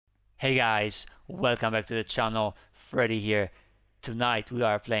Hey guys, welcome back to the channel. Freddy here. Tonight we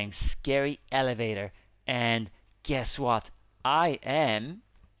are playing Scary Elevator, and guess what? I am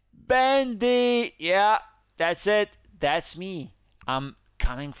Bendy. Yeah, that's it. That's me. I'm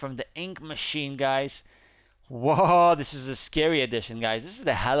coming from the ink machine, guys. Whoa, this is a scary edition, guys. This is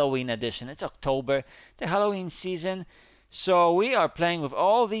the Halloween edition. It's October, the Halloween season. So we are playing with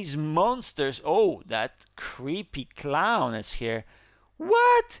all these monsters. Oh, that creepy clown is here.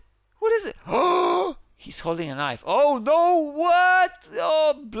 What? What is it? Oh, he's holding a knife. Oh no, what?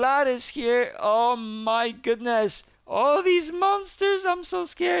 Oh, blood is here. Oh my goodness. All these monsters, I'm so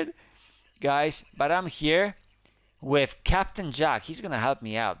scared. Guys, but I'm here with Captain Jack. He's gonna help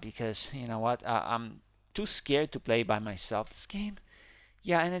me out because, you know what? I'm too scared to play by myself this game.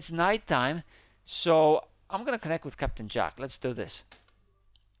 Yeah, and it's nighttime. So I'm gonna connect with Captain Jack. Let's do this.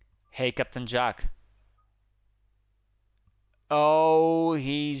 Hey, Captain Jack. Oh,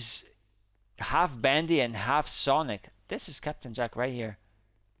 he's half Bandy and half Sonic. This is Captain Jack right here.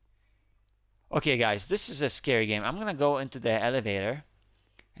 Okay, guys, this is a scary game. I'm gonna go into the elevator,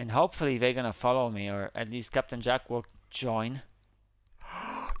 and hopefully they're gonna follow me, or at least Captain Jack will join.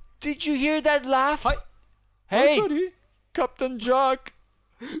 Did you hear that laugh? Hi. Hey, Hi, Freddy. Captain Jack.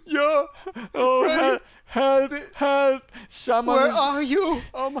 Yeah. Oh, Freddy. help! Help! Where are you?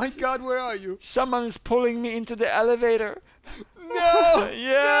 Oh my God, where are you? Someone's pulling me into the elevator. No.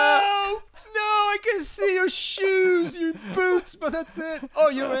 Yeah. No. No, I can see your shoes, your boots, but that's it. Oh,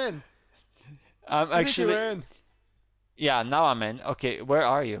 you're in. I'm I think actually. you're in. Yeah, now I'm in. Okay, where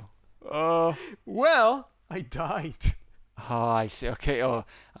are you? Oh. Well, I died. Oh, I see. Okay. Oh,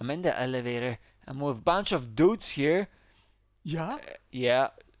 I'm in the elevator. I'm with a bunch of dudes here. Yeah? Yeah,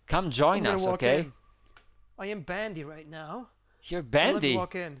 come join I'm us, gonna walk okay? in. I am Bandy right now. You're Now let Bandy. me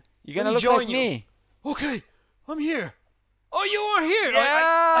walk in. You're Let gonna me look join like you. me. Okay, I'm here. Oh, you are here.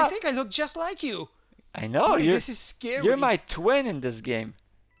 Yeah. I think I look just like you. I know. Buddy, You're, this is scary. you're my twin in this game.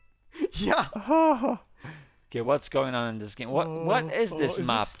 Yeah. Okay, what's going on in this game? What is this is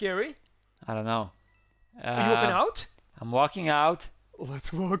map? This scary? I don't know. Are you walking out? I'm walking out.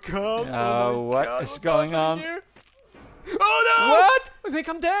 Let's walk out. What God, is what's going on? happening here? Oh no! What? I think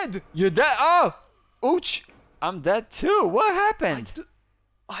I'm dead. You're dead. Oh, ouch! I'm dead too. What happened?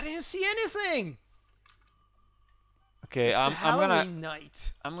 I didn't see anything. Okay, It's the I'm Halloween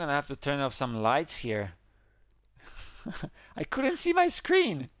night. gonna have to turn off some lights here. I couldn't see my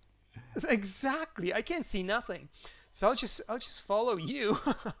screen. Exactly. I can't see nothing. So I'll just follow you.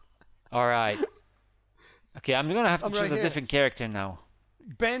 All right. Okay, I'm gonna have to I'm choose right a here. different character now.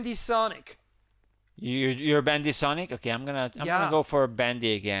 Bandy Sonic. You're Bandy Sonic. Okay, I'm gonna go for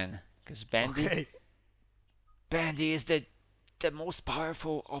Bandy again, because Okay. Bandy is the most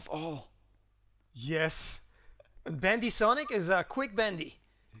powerful of all. Yes. And Bandy Sonic is a quick Bandy.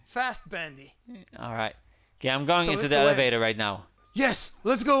 Fast Bandy. All right. Okay, I'm going So into let's the go in. elevator right now. Yes,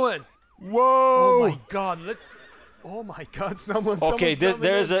 let's go in. Whoa! Oh my God! Oh my God! Someone's Okay, coming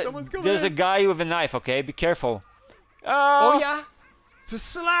there's in. Someone's coming a in. guy with a knife. Okay, be careful. Oh yeah, it's a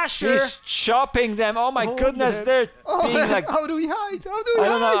slasher. He's chopping them. Oh my Oh, goodness, man. they're Oh being man, like. how do we hide? How do we I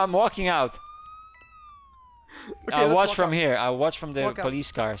don't know. hide? I'm walking out. Okay, I'll let's watch walk from out. here. I'll watch from the Walk out.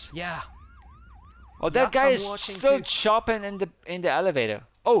 police cars. Yeah. Oh, that Yeah, guy I'm is watching still too. chopping in the elevator.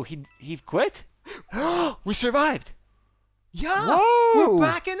 Oh, he quit. We survived. Yeah. Whoa. We're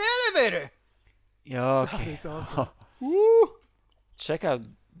back in the elevator. Yeah, That okay. is awesome. Woo. Check out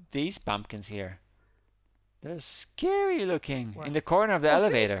these pumpkins here. They're scary looking What? in the corner of the Oh,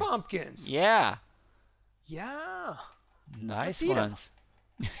 elevator. these pumpkins. Yeah, Yeah. nice eat 'em. ones.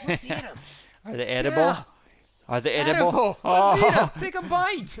 Let's eat them. Are they edible? Yeah. Are they edible? Let's eat 'em. Oh, Take a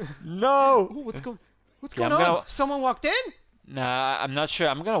bite. no. Ooh, what's going Yeah, on? I'm gonna- Someone walked in? Nah, I'm not sure.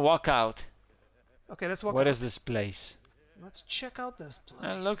 I'm gonna walk out. Okay, let's walk What out. is this place? Let's check out this place.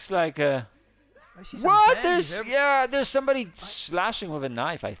 It looks like a. I see some What? bandies There's somebody slashing with a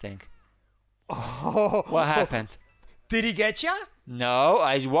knife, I think. Oh, What happened? Did he get ya? No,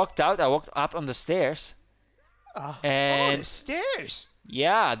 I walked out. I walked up on the stairs. Oh, And the stairs.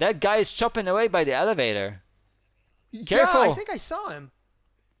 yeah, that guy is chopping away by the elevator. Yeah, I Careful. think I saw him.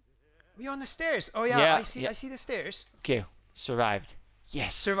 We're on the stairs. Oh yeah, Yeah, I see. yeah. I see the stairs. Okay, survived.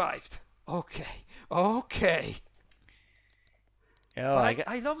 Yes, survived. Okay, okay. Oh, But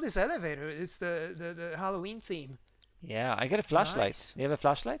I love this elevator. It's the Halloween theme. yeah, I got a flashlight. Nice. Do you have a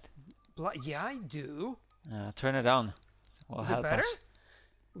flashlight? Yeah, I do. Turn it on. Will Is it help better us.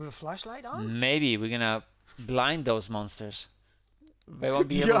 with a flashlight on? Maybe we're gonna blind those monsters. They won't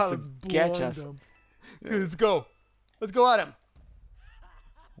be able Yeah, to let's catch blind us. them. Let's go. Let's go at him.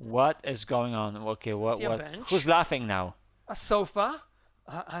 What is going on? Okay, See a bench? Who's laughing now? A sofa.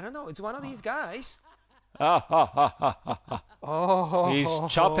 I don't know. It's one of these guys. Oh, oh, oh, oh, oh, oh. Oh. He's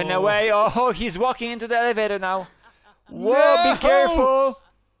chopping away. Oh, he's walking into the elevator now. Whoa, No! be careful.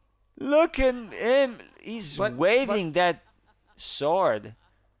 Look at him. He's waving that sword.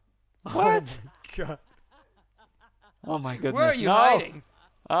 What? God. Oh my goodness. Where are you no. hiding?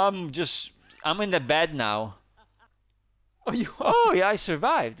 I'm in the bed now. Oh, you are? Oh, yeah, I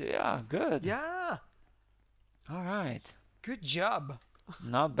survived. Yeah, good. Yeah. All right. Good job.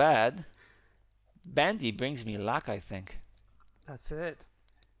 Not bad. Bandy brings me luck, I think. That's it.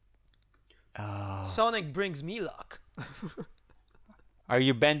 Oh. Sonic brings me luck. Are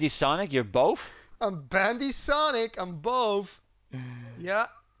you Bandy Sonic? You're both? I'm Bandy Sonic. I'm both. Yeah.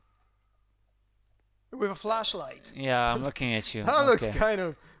 With a flashlight. Yeah, I'm looking at you. That looks Okay. kind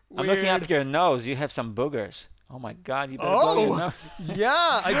of I'm weird. looking up your nose. You have some boogers. Oh my god, you better blow your Oh, nose.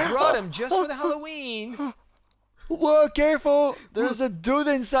 yeah. I brought him just for the Halloween. Whoa, careful! There's a dude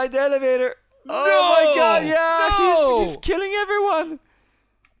inside the elevator. Oh No! my god, yeah! No! He's killing everyone!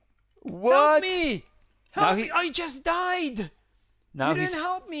 Help What? me! Now Help he- me! I just died! Now You he's... didn't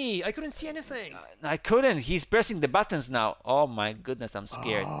help me! I couldn't see anything. I couldn't. He's pressing the buttons now. Oh my goodness, I'm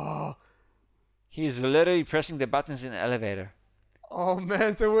scared. Oh, He's literally pressing the buttons in the elevator. oh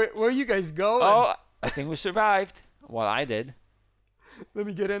man, so where are you guys going? Oh, I think we survived. Well, I did. Let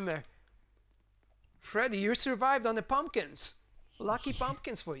me get in there. Freddy, you survived on the pumpkins. Lucky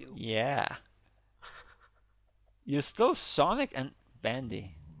pumpkins for you. Yeah. You're still Sonic and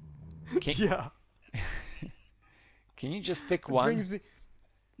Bandy. Can, Yeah. can you just pick one?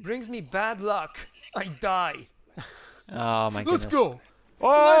 Brings me bad luck. I die. Oh my goodness. Let's go.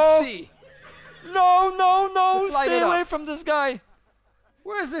 Oh! Let's see. No, no, no! Let's light Stay it up. away from this guy.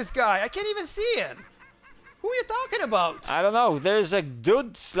 Where's this guy? I can't even see him. Who are you talking about? I don't know. There's a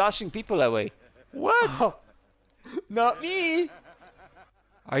dude slashing people away. What? Oh, not me.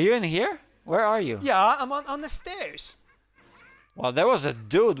 Are you in here? Where are you? Yeah, I'm on the stairs. Well, there was a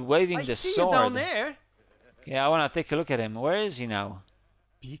dude waving I the see sword. you down there. Yeah, I want to take a look at him. Where is he now?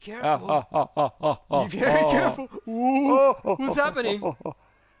 Be Oh, careful. oh. Be very careful. Ooh, what's happening?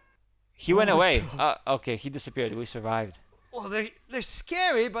 He went Oh my away. Okay, he disappeared. We survived. Well, they're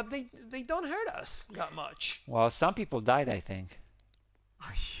scary, but they don't hurt us that much. Well, some people died, I think.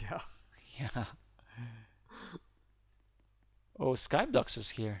 Yeah. Yeah. Oh, Skyblocks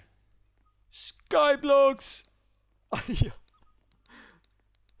is here. Skyblocks! Yeah.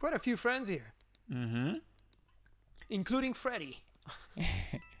 Quite a few friends here, Mm-hmm. including Freddy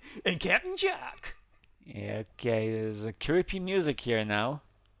and Captain Jack. Yeah, okay, there's a creepy music here now.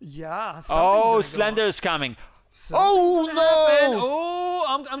 Yeah. Oh, Slender is coming. Oh no!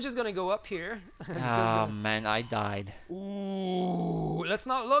 Oh, I'm just gonna go up here. Oh man, I died. Ooh, let's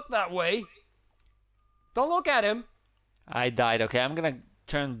not look that way. Don't look at him. I died. Okay, I'm gonna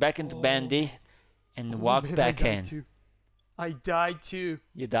turn back into Bandy and Oh, walk man, back I died in. Too. I died too.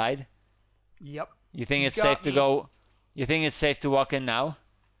 You died? Yep. You think it's got safe to me. go? You think it's safe to walk in now?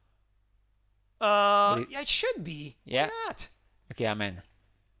 Yeah, it should be. Yeah. Why not? Okay, I'm in.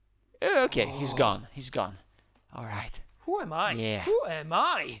 Okay, he's gone. He's gone. All right. Who am I? Yeah. Who am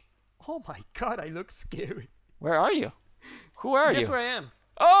I? Oh my god, I look scary. Where are you? Who are Guess you? where I am?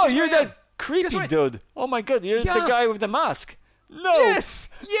 Oh, Guess you're where I am? that creepy where I- dude. Oh my god, you're the Yeah. guy with the mask. No. Yes!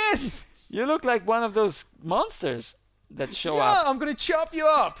 Yes! You look like one of those monsters that show Yeah, up. I'm gonna chop you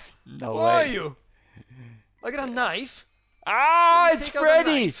up. No Who way. are you? I got a knife. Ah, Take it's out the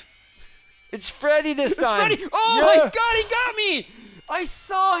Freddy. knife. It's Freddy this It's time. Freddy! Oh Yeah. my god, he got me! I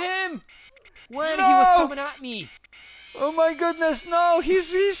saw him when he was No! coming at me. Oh my goodness, no,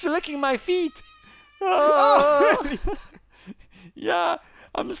 he's licking my feet. Oh, Oh, really? yeah,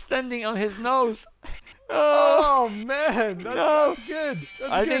 I'm standing on his nose. Oh, Oh man, No. that's good.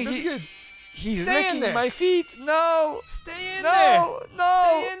 That's I good. think That's good. he's stay in licking there. my feet. No, Stay in no, there. no,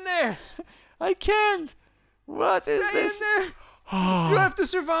 Stay in there. I can't. What is Stay this? in there. You have to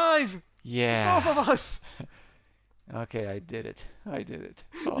survive. Yeah. Both of us. Okay, I did it. I did it.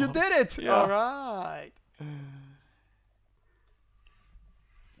 You Oh. did it. Yeah. All right.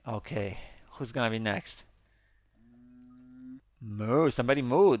 Okay, who's gonna be next? Moo, somebody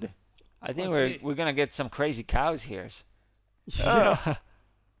mooed. I think Let's see. we're gonna get some crazy cows here. Yeah.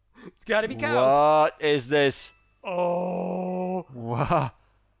 It's got to be cows. What is this? Oh. Wow.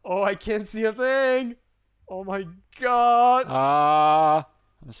 Oh, I can't see a thing. Oh my god. Ah,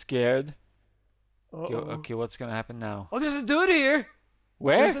 I'm scared. Okay, Uh-oh. okay, what's gonna happen now? Oh, there's a dude here.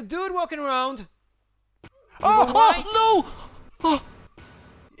 Where? There's a dude walking around. Oh, With a light. oh no! Oh.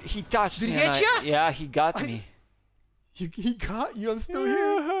 He touched Did me. he and get I- ya? Yeah, he got I- me. He got you. I'm still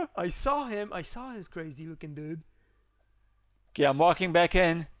here. I saw him. I saw his crazy looking dude. Okay, I'm walking back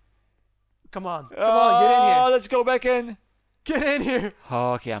in. Come on, get in here. Let's go back in. Get in here.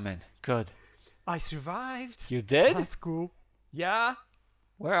 Oh, okay, I'm in. Good. I survived. You did? That's cool. Yeah,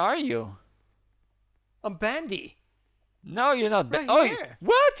 Where are you? I'm Bandy. No, you're not. Right Oh, here.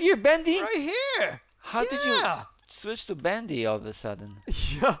 what? You're Bendy? Right here. How did you Yeah. switch to Bendy all of a sudden?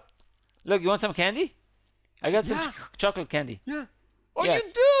 Yeah. Look, you want some candy? I got some Yeah. chocolate candy. Yeah. Oh, Yeah. you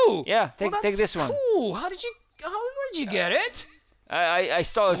do? Yeah, Well, take that's this one. Cool. Where did you get it? I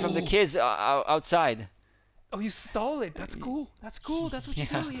stole it from the Ooh. kids outside. Oh, you stole it. That's cool. That's cool. That's what you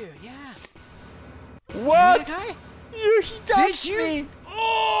Yeah. do here. Yeah. What? You that guy? He Did touched you? me.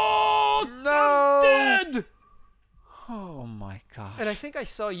 Oh, No. I'm dead. Oh my gosh. And I think I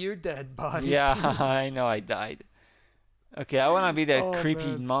saw your dead body. Yeah, too. I know I died. Okay, I want to be the Oh, creepy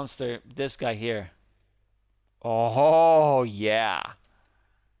man. monster. This guy here. Oh, yeah.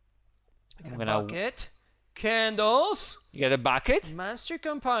 I got I'm a gonna- bucket. Candles. You got a bucket? Master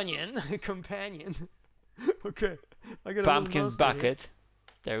companion. Companion. Okay. I got a little Pumpkin monster here. bucket.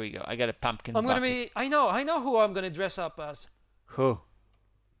 There we go. I got a pumpkin I'm bucket. gonna be. I know who I'm gonna dress up as. Who?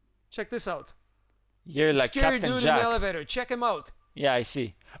 Check this out. You're like Scary Captain dude Jack. in the elevator. Check him out. Yeah, I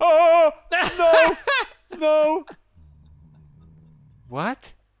see. Oh, no. No.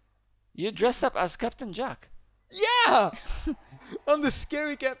 What? You dressed up as Captain Jack. Yeah. I'm the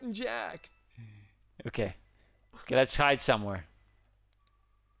scary Captain Jack. Okay. Okay, let's hide somewhere.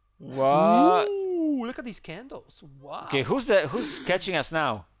 What? Ooh, look at these candles. Wow. Okay, who's catching us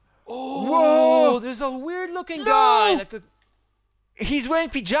now? Oh, Whoa. there's a weird looking No. guy. Like a He's wearing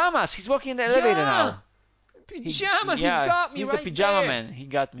pajamas. He's walking in the elevator Yeah. now. pajamas. Yeah, he got me he's right the pajama there. man. He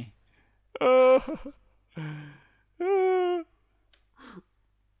got me.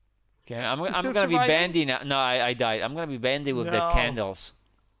 Okay, I'm still gonna be surviving? Bandy now. No, I died. I'm gonna be Bandy with the No. candles.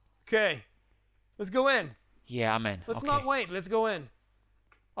 Okay. Let's go in. Yeah, I'm in. Let's Okay. not wait. Let's go in.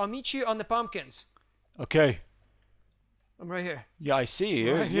 I'll meet you on the pumpkins. Okay. I'm right here. Yeah, I see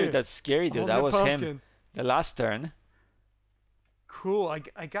you. Right You're here. that scary dude. On That the was him. pumpkin. The last turn. Cool.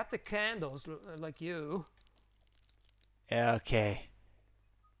 I got the candles like you. Yeah, okay.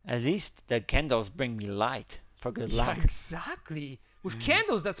 At least the candles bring me light for good Yeah, luck. exactly. With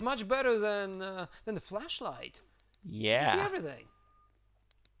candles, that's much better than the flashlight. You see Yeah. everything.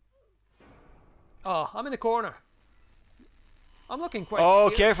 Oh, I'm in the corner. I'm looking quite Oh,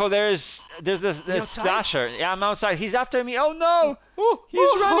 scared. careful! There's this outside? slasher. Yeah, I'm outside. He's after me. Oh no! Oh, He's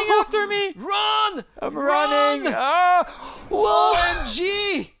oh, running oh, after me. Run! I'm Run! running. Ah! Whoa!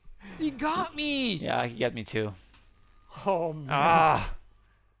 OMG! He got me. Yeah, he got me too. Oh man. Ah!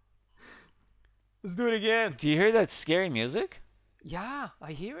 Let's do it again. Do you hear that scary music? Yeah,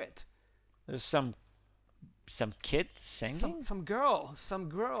 I hear it. There's some kid singing. Some girl,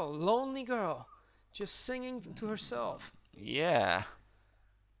 lonely girl, just singing to herself. Yeah.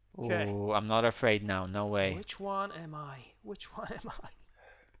 Okay. Ooh, I'm not afraid now. No way. Which one am I? Which one am I?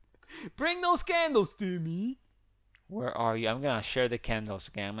 Bring those candles to me. Where are you? I'm gonna share the candles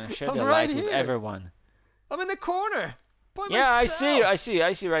again. I'm gonna share I'm the right light with here. everyone. I'm in the corner. By Yeah, I myself. see you. I see you.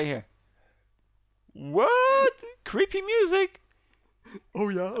 I see right here. What? Creepy music. Oh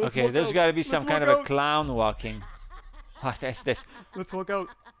yeah. Let's Okay, walk there's out. got to be Let's some kind walk of a out. clown walking. What is this? Let's walk out.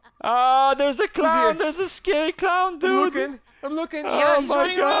 Ah, there's a here? clown. There's a scary clown, I'm dude. looking. I'm looking. Oh Yeah, he's my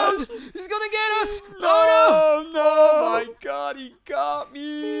running gosh. around. He's gonna get us. No, Oh no. no. Oh my god, he got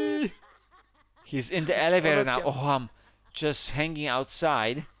me. He's in the elevator let's now. get- Oh, I'm just hanging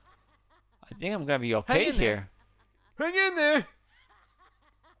outside. I think I'm gonna be okay in there. here. Hang in there.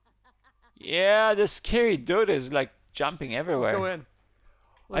 Yeah, the scary dude is like jumping everywhere. Let's go in.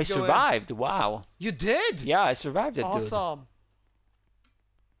 Let's I go in. survived. Wow. You did? Yeah, I survived it, Awesome.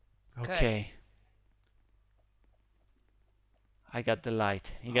 dude. Okay. Okay. I got the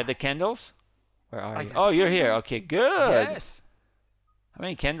light. You got the candles? Where are I you? got Oh, the you're here. candles. Okay, good. Yes. How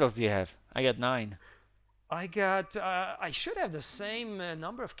many candles do you have? I got 9. I got. I should have the same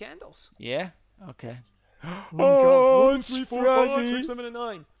number of candles. Yeah? Okay. Oh, Oh, it's Freddy. 7, and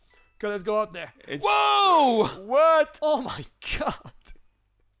 9. Okay, let's go out there. It's- Whoa! What? Oh my god!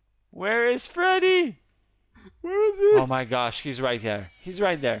 Where is Freddy? Where is he? Oh my gosh, he's right there. He's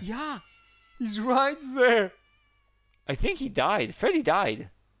right there. Yeah, he's right there. I think he died. Freddy died.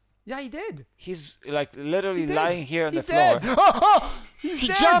 Yeah, he did. He's like literally He did. lying here on He the floor. did. Oh, He's he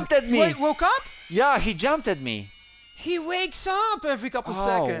dead. jumped at me. Wait, woke up? Yeah, he jumped at me. He wakes up every couple Oh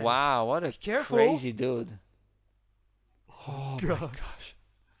seconds. wow, what a Careful. crazy dude. Oh my God. gosh.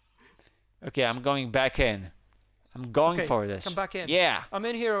 Okay, I'm going back in. I'm going Okay, for this. come back in. Yeah. I'm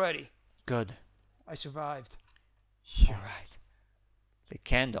in here already. Good. I survived. All right. The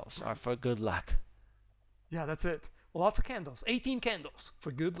candles are for good luck. Yeah, that's it. Lots of candles. 18 candles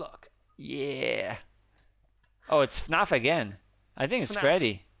for good luck. Yeah. Oh, it's FNAF again. I think it's FNAF.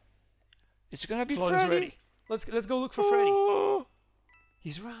 Freddy. It's gonna be Flood is Freddy. ready. Let's go look for Freddy. Oh.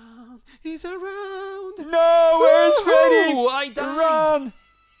 He's around. He's around. No, where's Freddy? Woohoo! I died. Run!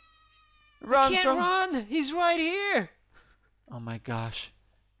 Run I can't from... run. He's right here. Oh my gosh.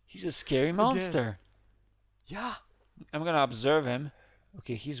 He's a scary monster. Yeah. I'm gonna observe him.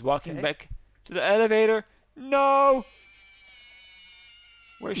 Okay, he's walking Okay. back to the elevator. No!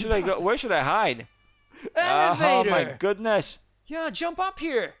 Where should I go? Where should I hide? Elevator. Oh my goodness. Yeah, jump up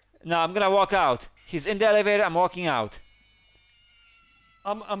here. No, I'm gonna walk out. He's in the elevator, I'm walking out.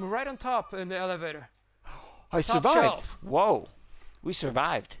 I'm right on top in the elevator. I Top survived. shelf. Whoa. We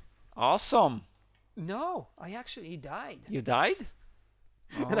survived. Awesome. No, I actually died. You died?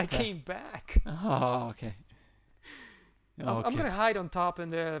 Oh, And I okay. came back. Oh, okay. I'm gonna hide on top in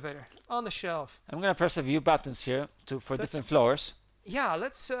the elevator, on the shelf. I'm gonna press a few buttons here for That's- different floors. Yeah,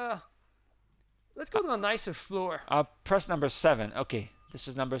 let's go to a nicer floor. I'll press number 7. Okay, this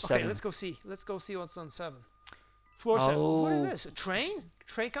is number 7. Okay, let's go see. Let's go see what's on 7. Floor 7. What is Oh. this? A train?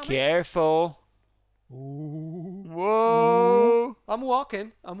 Train coming? Careful. Ooh. Whoa. I'm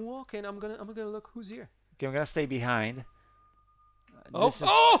walking. I'm gonna look who's here. Okay, I'm gonna stay behind. Oh, This is-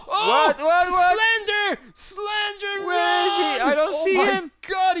 what? What? Slender! Slender! Where is he? run! I don't see him. Oh my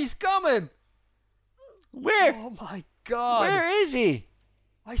God, he's coming! Where? Oh my God! Where is he?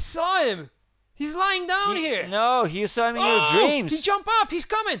 I saw him. He's lying down here. No, you saw him in Oh, your dreams. He jumped up. He's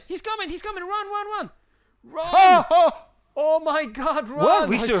coming. He's coming. He's coming. Run! Run! Run! Run! Oh, oh. Oh my God! Run! What?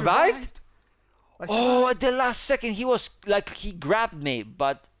 We I survived? I Oh, at the last second, he was like, he grabbed me,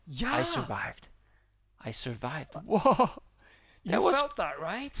 but Yeah. I survived. I survived. Whoa. You That was, felt that,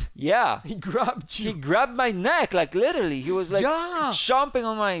 right? yeah. He grabbed He you. grabbed my neck, like literally. He was like Yeah. chomping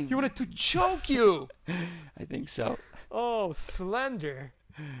on my. He wanted to choke you. I think so. Oh, Slender.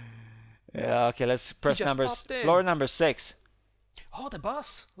 Yeah. Okay. Let's press just numbers. popped in. Floor number 6. Oh, the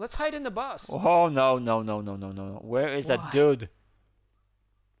bus. Let's hide in the bus. Oh no no no no no no! Where is Why? that dude?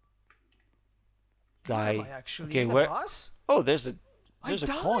 Where am Guy. I actually Okay, in the where? bus? Oh, there's a I died.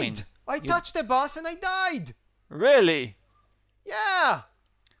 coin. I touched the bus and I died. Really? Yeah.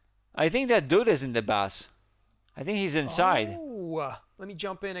 I think that dude is in the bus. I think he's inside. Oh, let me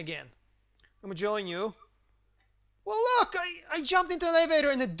jump in again. I'm gonna join you. Well, look, I jumped into the elevator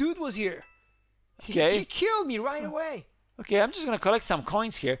and the dude was here. Okay. He killed me right away. Okay, I'm just gonna collect some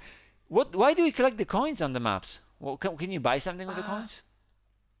coins here. What? Why do we collect the coins on the maps? Well, can you buy something with the coins?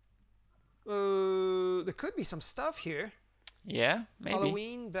 There could be some stuff here. Yeah, maybe.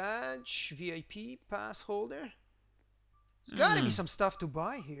 Halloween badge, VIP pass holder. There's gotta be some stuff to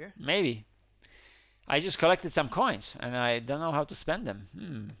buy here. Maybe. I just collected some coins and I don't know how to spend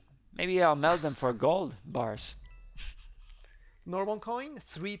them. Maybe I'll melt them for gold bars. Normal coin,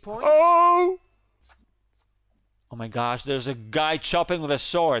 3 points. Oh! Oh my gosh, there's a guy chopping with a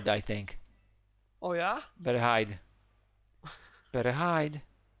sword, I think. Oh yeah? Better hide. Better hide.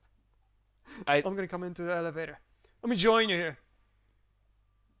 I'm gonna come into the elevator. Let me join you here.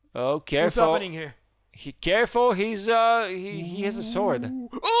 Oh, What's careful. happening here? Careful, he has a sword.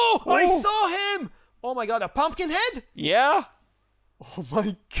 Oh, I Oh. saw him! Oh my God, a pumpkin head? Yeah? Oh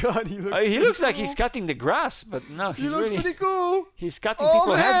my God, he looks. He pretty looks like cool. he's cutting the grass, but no, He he's looks really pretty cool. he's cutting Oh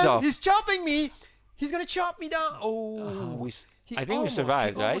people's heads man, off. he's chopping me. He's gonna chop me down. Oh, Oh, I think we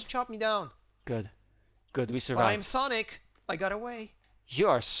survived, he right? almost chopped me down. Good. Good, we But I'm survived. Sonic. I got away. You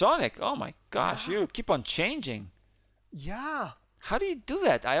are Sonic. Oh my gosh, you keep on changing. Yeah. How do you do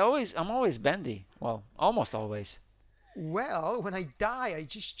that? I'm always bendy. Well, almost always. Well, when I die, I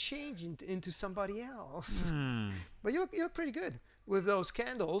just change into somebody else. Hmm. But you look pretty good with those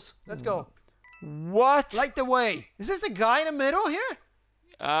candles. Let's go. What? Light the way. Is this the guy in the middle here?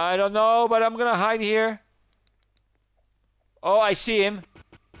 I don't know, but I'm gonna hide here. Oh, I see him.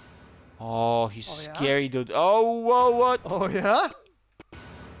 Oh, he's Oh, yeah? scary, dude. Oh, whoa, what? Oh yeah.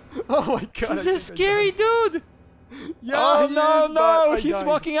 Oh my God. He's a scary dude. Yeah. Oh he no, is, but no, I he's died.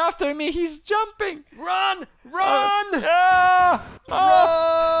 walking after me. He's jumping. Run! Run! Ah!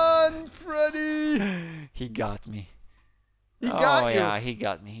 Oh. Run, Freddy! He got me. He got oh you. yeah, he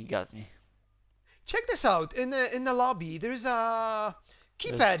got me. He got me. Check this out. In the lobby, there's a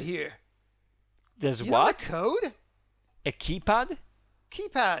keypad here. There's You know the what? code? A keypad?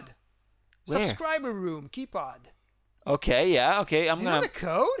 Keypad. Where? Subscriber room keypad. Okay, yeah, okay. Do you know the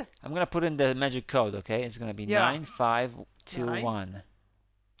code? I'm gonna put in the magic code. Okay, it's gonna be Yeah. 9521.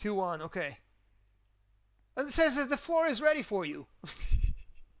 2-1. Okay. And it says that the floor is ready for you.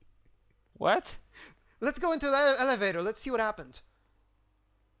 What? Let's go into the elevator. Let's see what happened.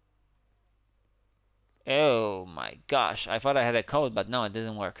 Oh my gosh. I thought I had a code, but no, it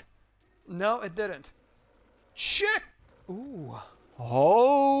didn't work. No, it didn't. Check. Ooh.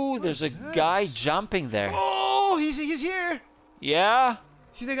 Oh, there's a is guy this? jumping there. Oh, he's here. Yeah,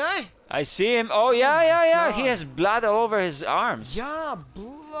 See the guy? I see him. Oh, yeah, yeah, yeah. He God. has blood all over his arms. Yeah,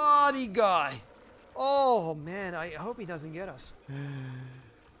 bloody guy. Oh man, I hope he doesn't get us.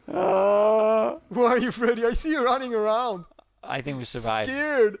 Why are you, Freddy? I see you running around. I think we survived.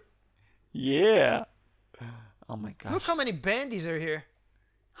 Scared. Yeah. Oh my gosh. Look how many bandies are here.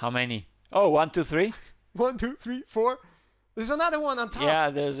 How many? Oh, 1, 2, 3. 1, 2, 3, 4. There's another one on top. Yeah,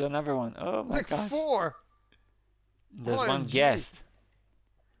 there's another one. Oh It's my like gosh. 4. There's one OMG. guest.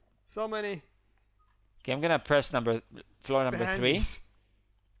 So many Okay, I'm gonna press floor number 3. bandies.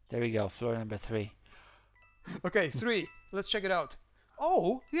 There we go, floor number 3. Okay, 3. Let's check it out.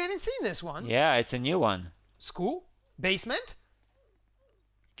 Oh, you haven't seen this one. Yeah, it's a new one. School? Basement?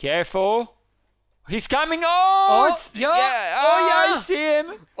 Careful. He's coming. Oh, It's, yeah. yeah. Oh, yeah. I see him.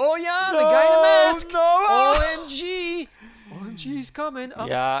 Oh yeah, the No, guy in the mask. no. OMG. OMG, he's coming.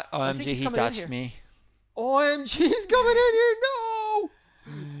 Yeah, I think OMG, he's he coming in touched here. me. OMG, he's coming in here. No.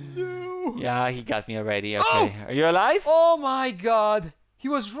 No. Yeah, he got me already. Okay. Are you alive? Oh my god. He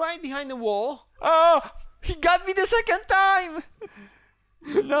was right behind the wall. Oh, he got me the second time.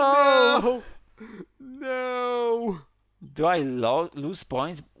 No. No. No. Do I lose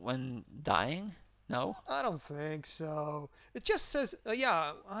points when dying? No. I don't think so. It just says,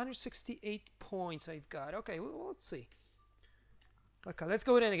 yeah, 168 points I've got. Okay, well, let's see. Okay, let's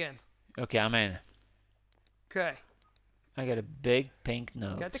go in again. Okay, I'm in. Okay, I got a big pink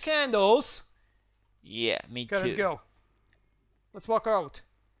nose. got the candles. Yeah, me Okay, too. let's go. Let's walk out.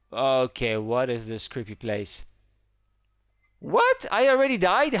 Okay, what is this creepy place? What? I already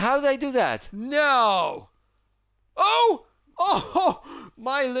died? How did I do that? No. Oh! Oh!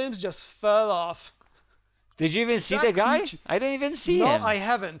 My limbs just fell off. Did you even see That the guy? creature- I didn't even see No, him. I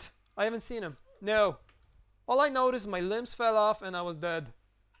haven't. I haven't seen him. No. All I noticed, my limbs fell off and I was dead.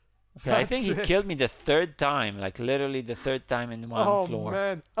 Okay, I think he That's it. killed me the third time, like literally the third time in one Oh floor.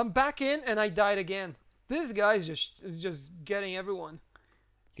 man, I'm back in and I died again. This guy is just getting everyone.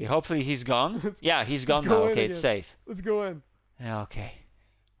 Okay, hopefully he's gone. Yeah, he's gone go now. in Okay, it's again. safe. Let's go in. Yeah, okay.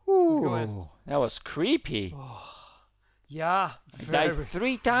 Let's go in. Ooh, that was creepy. Yeah, I died very.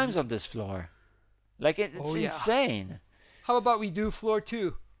 3 times on this floor. Like it's Oh, yeah. insane. How about we do floor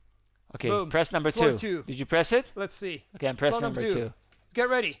 2? Okay, Boom. press number Floor 2. two. Did you press it? Let's see. Okay, I'm pressing Floor number number 2. two. Get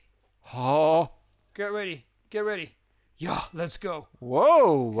ready. Oh, Get ready. Get ready. Yeah, let's go.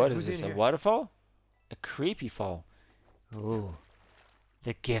 whoa! What who's is this? in A here? waterfall? A creepy fall. Ooh,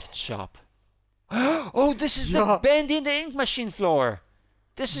 the gift shop. Oh, this is the Yeah. Bendy in the ink machine floor.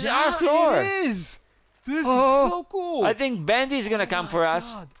 This is Yeah, our floor. It is. This Oh, is so cool. I think Bendy's gonna come Oh for my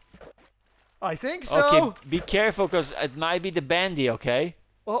us. God. I think so. Okay, be careful because it might be the Bendy. Okay.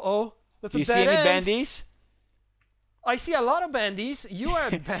 Uh-oh. That's Do a you see dead any end. Bendies? I see a lot of bandies. You are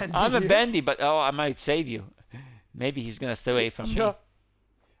a bandy. I'm a here. Bendy, but oh, I might save you. Maybe he's gonna stay away from me. Yeah.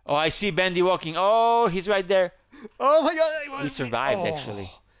 Oh, I see Bendy walking. Oh, he's right there. Oh my god. We survived, Oh, actually.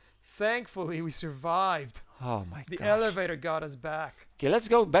 Thankfully, we survived. Oh my The gosh. elevator got us back. Okay, let's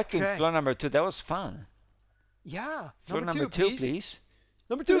go back to Okay. floor number 2. That was fun. Yeah. Floor number number 2, 2, please.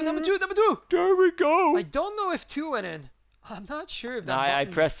 Number 2, number 2, number 2. There we go. I don't know if 2 went in. I'm not sure if that No, I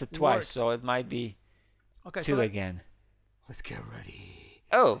button pressed it twice, works. so it might be Okay, 2 so again. let's get ready.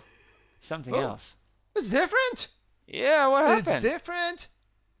 Oh, something Oh. else. It's different. Yeah, what It's happened? different.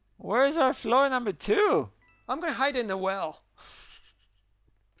 Where's our floor number 2? I'm gonna hide in the well.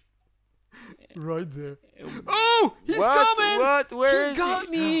 Right there. Oh, he's what? coming. What? Where He is got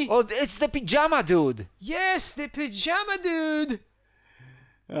me. Oh, it's the pajama dude. Yes, the pajama dude.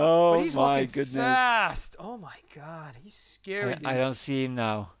 Oh But he's my walking goodness. fast. Oh my god, he's scary. I don't see him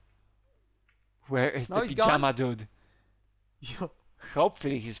now. Where is Now the he's pajama dude? dude.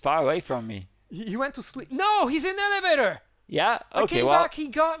 Hopefully he's far away from me. He went to sleep. No, he's in the elevator. Yeah? I Okay, came well, back. He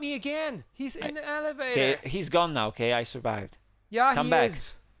got me again. He's in the elevator. okay, he's gone now, okay? I survived. Yeah, Come he back.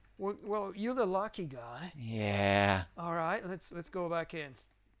 is. Well, you're the lucky guy. Yeah. All right, let's go back in.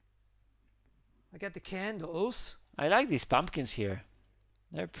 I got the candles. I like these pumpkins here.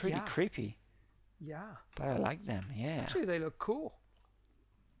 They're pretty Yeah. creepy, Yeah, but I like them, yeah. actually they look cool.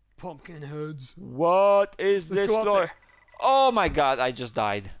 Pumpkin heads. What is Let's this go up floor? there. Oh my god, I just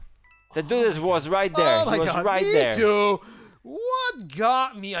died. The dude was right there. Oh my he was god, right me there. too. What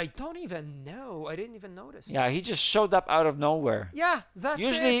got me? I don't even know. I didn't even notice. Yeah, he just showed up out of nowhere. Yeah, that's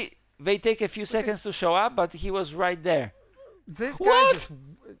Usually it. they take a few seconds to show up, but he was right there. This guy What?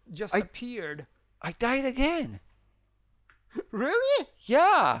 just I- appeared. I died again. Really?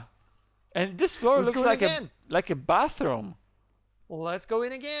 Yeah. And this floor Let's looks go in like again. a bathroom. Let's go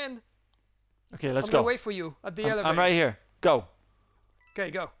in again. Okay, let's I'm go. gonna wait for you at the elevator. I'm right here. Go.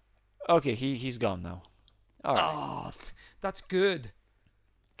 Okay, go. Okay, he's gone now. All right. Oh, that's good.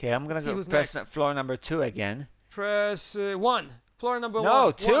 Okay, I'm gonna See go who's press next. floor number 2 again. Press 1. Floor number No,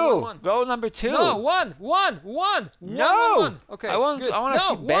 1. 2. One, one. Go number 2. No, 1. 1. 1. No. 1. Okay. I want good. to no,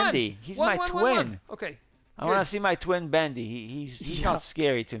 see one. Bendy. He's One, my one, twin. one, one. Okay. I want to good. see my twin Bendy. He's Yeah. not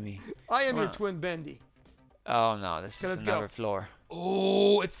scary to me. I am your Wow. twin Bendy. Oh no, this Okay, is let's go. another floor.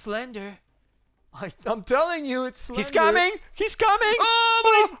 Oh, it's slender. I'm telling you, it's slender. He's coming! He's coming!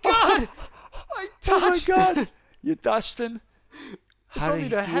 Oh my god! I touched Oh my god! it. You touched him? It's How do only you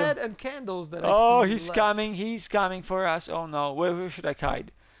the feel? head and candles that I see. Oh, he's left. coming! He's coming for us! Oh no! Where should I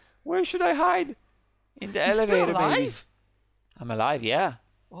hide? Where should I hide? In the He's elevator, still alive? maybe. I'm alive, yeah.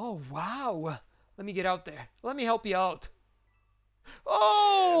 Oh wow! Let me get out there. Let me help you out.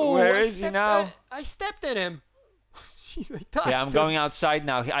 Oh! Where I is he stepped now? I stepped in him. Jeez, I touched Yeah, I'm him. going outside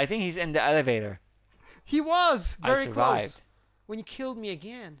now. I think he's in the elevator. He was very I close survived. when you killed me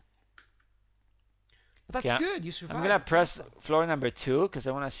again. But that's Yeah, good. You survived. I'm gonna That's press awesome. floor number 2 because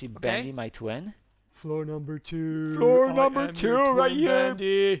I want to see Okay. Bendy, my twin. Floor number 2. Floor I number am 2 your right twin here.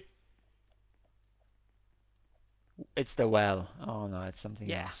 Bendy. It's the well. Oh no, it's something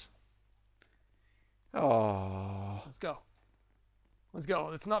Yeah. else. Oh. Let's go. Let's go.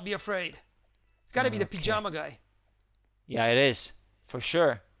 Let's not be afraid. It's got to be the Okay. pajama guy. Yeah, it is. For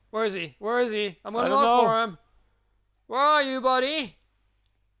sure. Where is he? Where is he? I'm I gonna don't look know. for him. Where are you, buddy?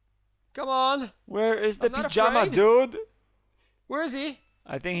 Come on. Where is the I'm not pajama afraid. dude? Where is he?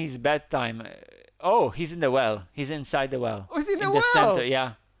 I think he's bedtime. Oh, he's in the well. He's inside the well. Oh, he's in the the well. center,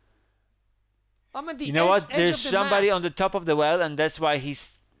 yeah. I'm at the You know edge, what? edge There's of the somebody map. on the top of the well, and that's why he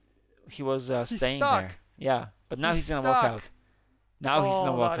was staying stuck. there. Yeah, but now he's gonna stuck. walk out. Now he's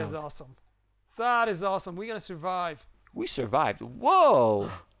gonna walk That is out. awesome. That is awesome. We're gonna survive. We survived. Whoa,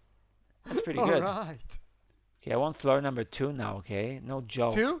 that's pretty All good. right. Okay, I want floor number 2 now. Okay, no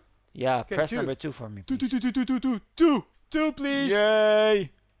joke. 2? Yeah, Okay, press 2. number 2 for me, 2, please. 2, 2, 2, 2, 2, 2, 2, please.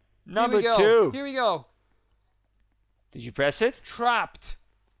 Yay! Number Here we go. 2. Here we go. Did you press it? Trapped.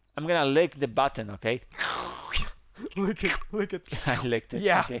 I'm gonna lick the button. Okay. Look at, look at. I licked it.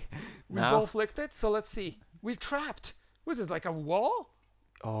 Yeah. Okay. We Now. both licked it, so let's see. We're trapped. What is this, like a wall?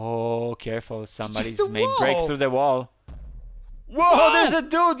 Oh, careful! Somebody's a made break wall. through the wall. Whoa! There's a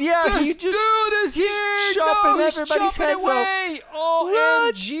dude. Yeah, This he just. dude is here! chopping No, he's everybody's chopping heads off. away!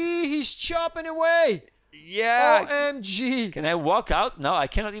 OMG, he's chopping away! Yeah. OMG! Can I walk out? No, I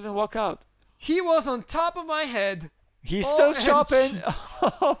cannot even walk out. He was on top of my head. He's still OMG. chopping.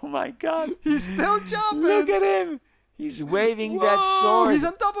 Oh my God! He's still chopping. Look at him. He's waving Whoa, that sword. he's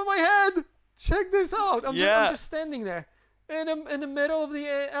on top of my head. Check this out. I'm Yeah. just standing there in the middle of the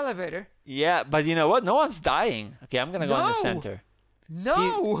elevator. Yeah, but you know what? No one's dying. Okay, I'm gonna go in the No. center.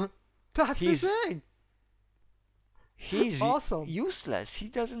 No, that's the he's- thing. He's Awesome. useless. He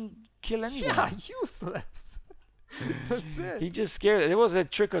doesn't kill anyone. Yeah, useless. That's it. He just scared. It was a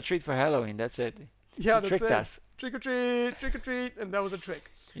trick or treat for Halloween. That's it. Yeah, he that's tricked it. us. Trick or treat, and that was a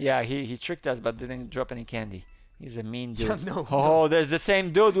trick. Yeah, he tricked us, but didn't drop any candy. He's a mean dude. Yeah, no, Oh, there's the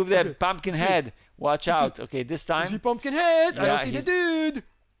same dude with that Okay, pumpkin see. head. Watch See. out. Okay, this time. See Pumpkinhead? I Yeah, don't see the dude.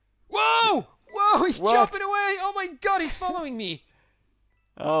 Whoa! Whoa! He's What? chopping away! Oh my God! He's following me.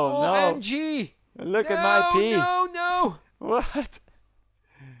 Oh OMG! no! Look no, at my pee. No! What?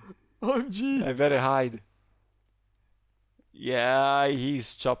 OMG! I better hide. Yeah,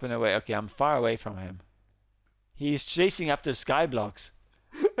 he's chopping away. Okay, I'm far away from him. He's chasing after Skyblocks.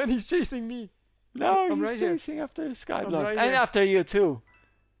 And he's chasing me. No, I'm he's right here. chasing after Skyblock. right And here. after you too.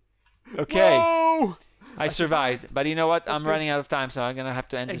 Okay, Whoa! I survived. But you know what? That's I'm good. running out of time, so I'm gonna have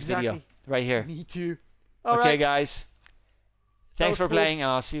to end this video Exactly. right here. Me too. Okay, All right. guys. Thanks was for cool. playing.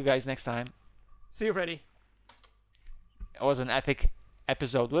 I'll see you guys next time. See you, Freddy. It was an epic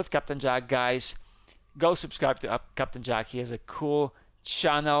episode with Captain Jack, guys. Go subscribe to Captain Jack. He has a cool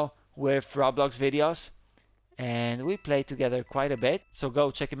channel with Roblox videos, and we play together quite a bit. So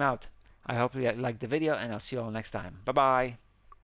go check him out. I hope you liked the video, and I'll see you all next time. Bye bye.